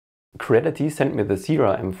Creality sent me the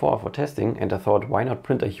Zira M4 for testing and I thought, why not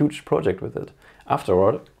print a huge project with it? After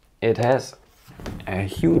all, it has a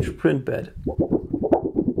huge print bed.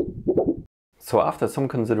 So after some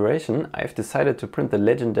consideration, I've decided to print the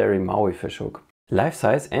legendary Maui fishhook.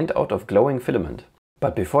 Life-size and out of glowing filament.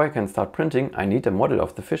 But before I can start printing, I need a model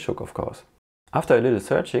of the fishhook, of course. After a little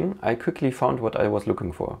searching, I quickly found what I was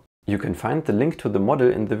looking for. You can find the link to the model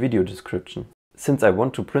in the video description. Since I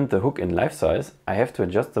want to print the hook in life size, I have to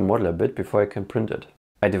adjust the model a bit before I can print it.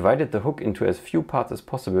 I divided the hook into as few parts as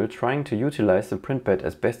possible, trying to utilize the print bed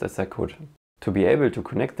as best as I could. To be able to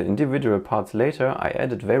connect the individual parts later, I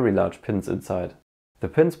added very large pins inside. The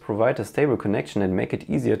pins provide a stable connection and make it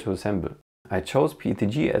easier to assemble. I chose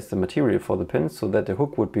PETG as the material for the pins so that the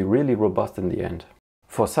hook would be really robust in the end.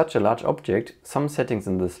 For such a large object, some settings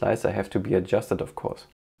in the slicer have to be adjusted, of course.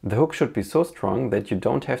 The hook should be so strong that you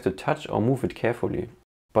don't have to touch or move it carefully.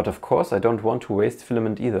 But of course I don't want to waste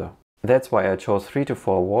filament either. That's why I chose 3 to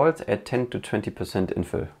 4 walls at 10 to 20%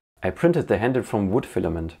 infill. I printed the handle from wood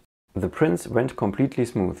filament. The prints went completely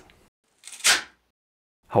smooth.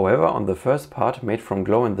 However, on the first part made from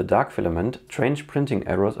glow-in-the-dark filament, strange printing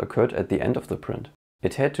errors occurred at the end of the print.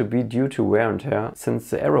 It had to be due to wear and tear, since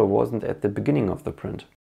the error wasn't at the beginning of the print.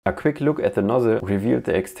 A quick look at the nozzle revealed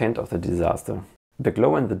the extent of the disaster. The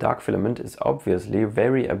glow-in-the-dark filament is obviously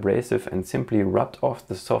very abrasive and simply rubbed off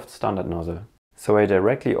the soft standard nozzle. So I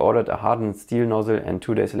directly ordered a hardened steel nozzle and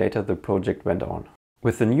 2 days later the project went on.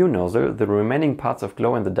 With the new nozzle, the remaining parts of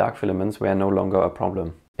glow-in-the-dark filaments were no longer a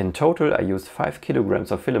problem. In total I used 5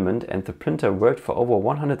 kilograms of filament and the printer worked for over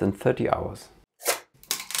 130 hours.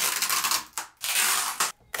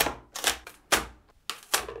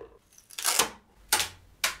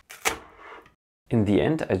 In the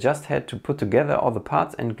end, I just had to put together all the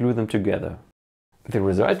parts and glue them together. The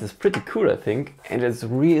result is pretty cool, I think, and it's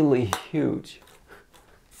really huge.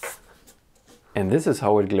 And this is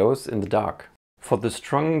how it glows in the dark. For the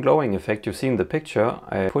strong glowing effect you see in the picture,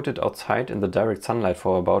 I put it outside in the direct sunlight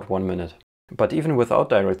for about 1 minute. But even without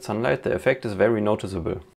direct sunlight, the effect is very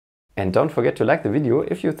noticeable. And don't forget to like the video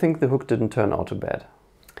if you think the hook didn't turn out too bad.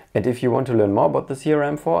 And if you want to learn more about the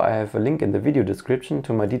Zira M4, I have a link in the video description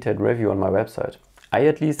to my detailed review on my website. I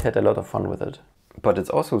at least had a lot of fun with it. But it's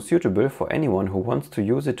also suitable for anyone who wants to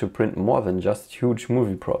use it to print more than just huge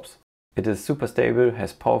movie props. It is super stable,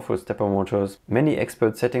 has powerful stepper motors, many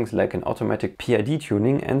expert settings like an automatic PID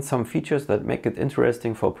tuning and some features that make it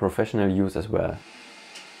interesting for professional use as well.